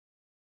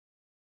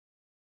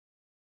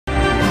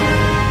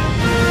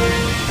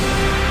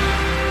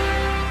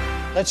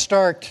Let's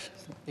start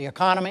the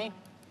economy,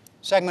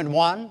 segment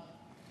one,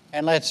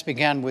 and let's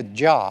begin with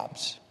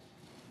jobs.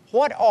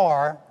 What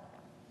are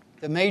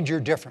the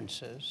major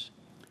differences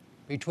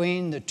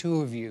between the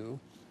two of you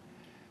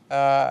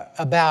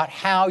about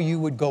how you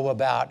would go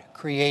about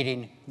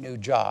creating new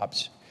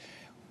jobs?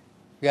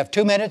 You have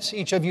 2 minutes.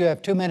 Each of you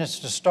have 2 minutes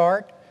to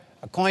start.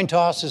 A coin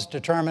toss is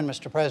determined.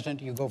 Mr.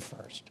 President, you go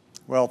first.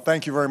 Well,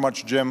 thank you very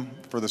much, Jim,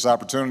 for this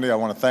opportunity. I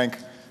want to thank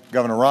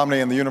Governor Romney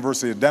and the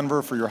University of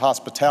Denver for your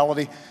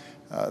hospitality.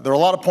 There are a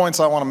lot of points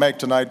I want to make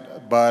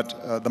tonight,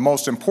 but the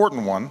most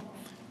important one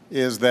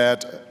is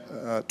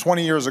that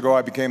 20 years ago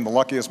I became the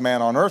luckiest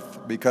man on earth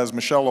because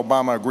Michelle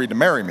Obama agreed to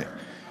marry me.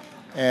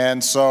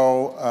 And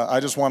so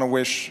I just want to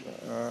wish,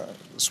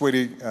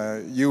 sweetie,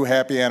 you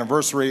happy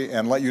anniversary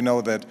and let you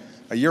know that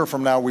a year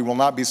from now we will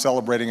not be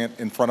celebrating it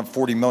in front of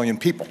 40 million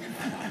people.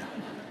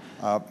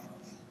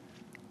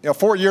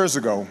 4 years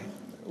ago,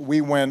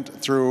 we went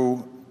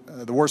through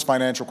the worst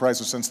financial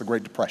crisis since the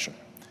Great Depression.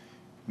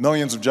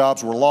 Millions of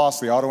jobs were lost.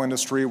 The auto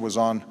industry was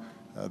on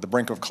the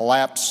brink of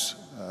collapse.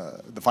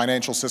 The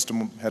financial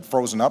system had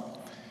frozen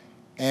up.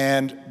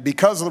 And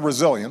because of the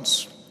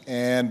resilience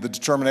and the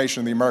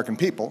determination of the American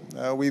people,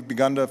 we've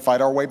begun to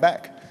fight our way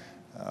back.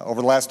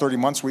 Over the last 30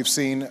 months, we've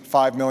seen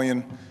 5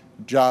 million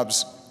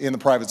jobs in the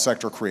private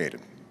sector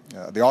created.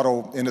 The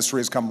auto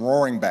industry has come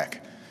roaring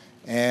back,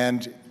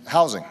 and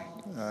housing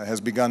has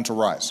begun to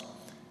rise.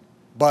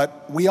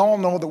 But we all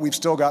know that we've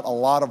still got a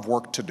lot of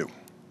work to do.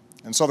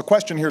 And so the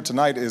question here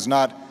tonight is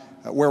not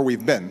where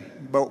we've been,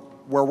 but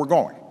where we're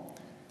going.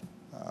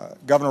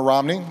 Governor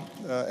Romney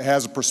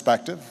has a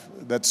perspective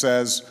that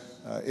says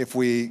if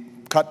we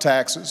cut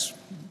taxes,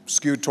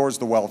 skewed towards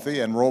the wealthy,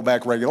 and roll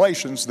back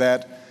regulations,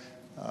 that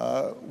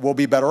we'll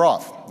be better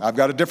off. I've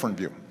got a different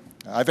view.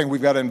 I think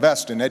we've got to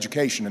invest in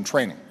education and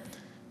training.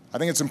 I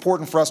think it's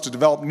important for us to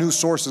develop new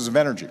sources of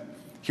energy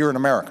here in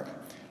America,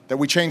 that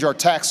we change our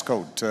tax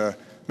code to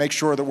make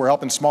sure that we're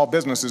helping small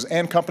businesses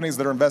and companies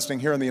that are investing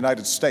here in the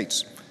United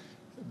States,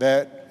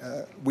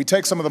 that we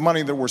take some of the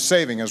money that we're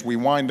saving as we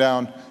wind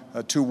down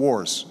 2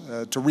 wars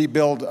to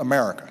rebuild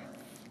America,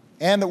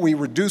 and that we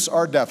reduce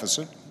our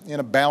deficit in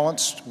a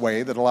balanced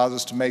way that allows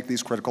us to make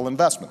these critical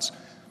investments.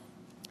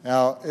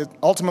 Now, it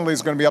ultimately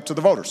is going to be up to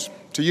the voters,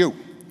 to you,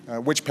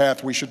 which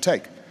path we should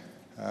take.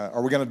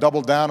 Are we going to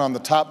double down on the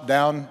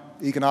top-down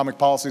economic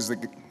policies that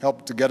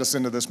help to get us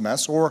into this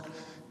mess, or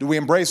do we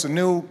embrace a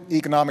new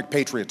economic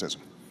patriotism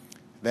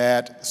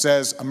that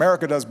says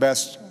America does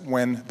best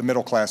when the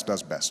middle class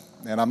does best?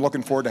 And I'm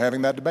looking forward to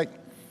having that debate.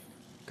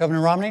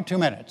 Governor Romney, 2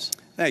 minutes.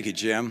 Thank you,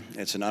 Jim.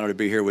 It's an honor to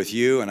be here with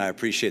you, and I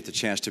appreciate the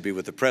chance to be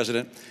with the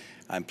President.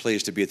 I'm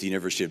pleased to be at the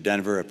University of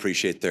Denver,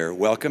 appreciate their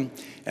welcome,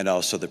 and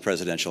also the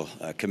Presidential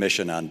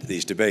Commission on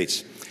these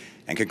debates.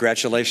 And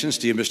congratulations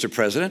to you, Mr.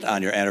 President,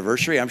 on your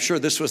anniversary. I'm sure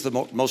this was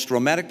the most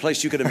romantic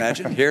place you could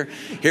imagine,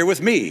 here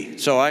with me.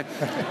 So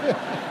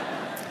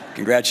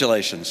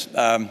congratulations.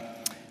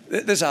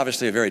 This is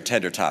obviously a very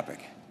tender topic.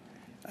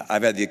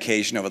 I've had the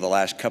occasion over the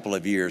last couple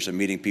of years of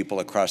meeting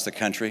people across the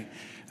country.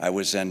 I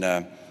was in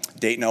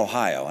Dayton,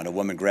 Ohio, and a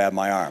woman grabbed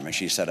my arm, and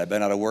she said, "I've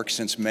been out of work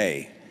since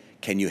May.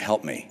 Can you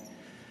help me?"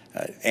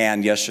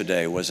 Ann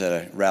yesterday was at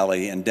a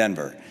rally in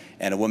Denver,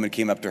 and a woman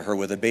came up to her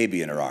with a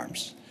baby in her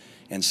arms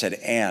and said,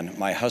 "Ann,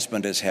 my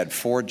husband has had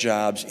 4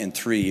 jobs in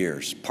 3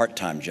 years,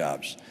 part-time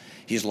jobs.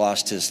 He's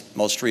lost his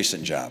most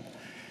recent job,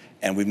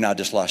 and we've now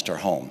just lost our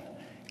home.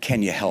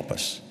 Can you help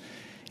us?"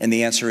 And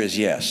the answer is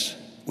yes,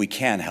 we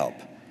can help,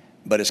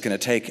 but it's going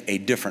to take a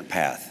different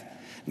path,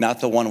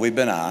 not the one we've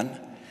been on,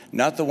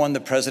 not the one the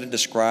President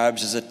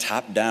describes as a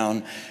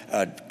top-down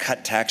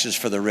cut taxes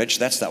for the rich.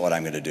 That's not what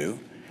I'm going to do.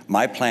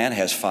 My plan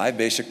has 5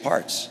 basic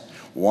parts.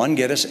 1,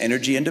 get us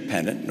energy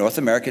independent, North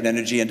American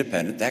energy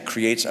independent. That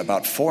creates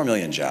about 4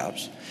 million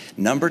jobs.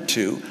 Number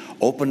 2,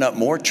 open up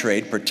more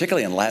trade,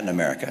 particularly in Latin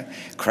America.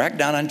 Crack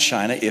down on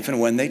China if and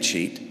when they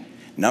cheat.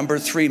 Number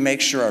 3, make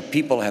sure our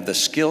people have the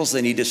skills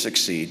they need to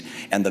succeed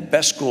and the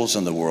best schools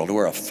in the world.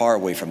 We're far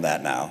away from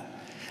that now.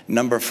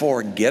 Number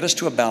 4, get us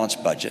to a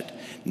balanced budget.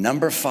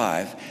 Number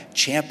 5,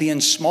 champion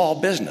small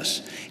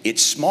business.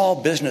 It's small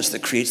business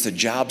that creates the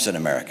jobs in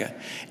America.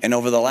 And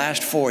over the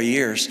last 4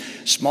 years,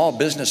 small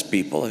business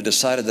people have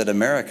decided that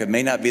America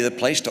may not be the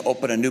place to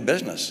open a new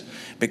business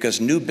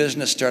because new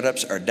business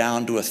startups are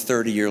down to a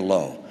 30-year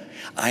low.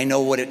 I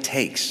know what it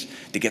takes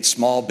to get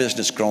small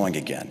business growing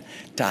again,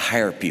 to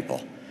hire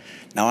people.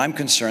 Now, I'm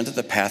concerned that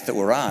the path that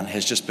we're on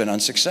has just been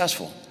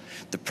unsuccessful.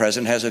 The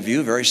President has a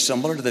view very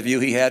similar to the view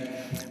he had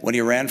when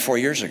he ran 4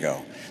 years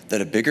ago,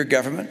 that a bigger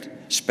government,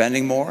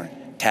 spending more,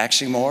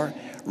 taxing more,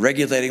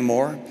 regulating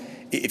more,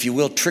 if you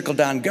will,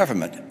 trickle-down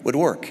government would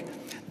work.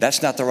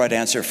 That's not the right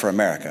answer for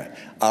America.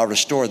 I'll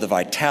restore the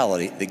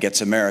vitality that gets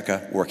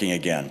America working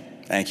again.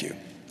 Thank you.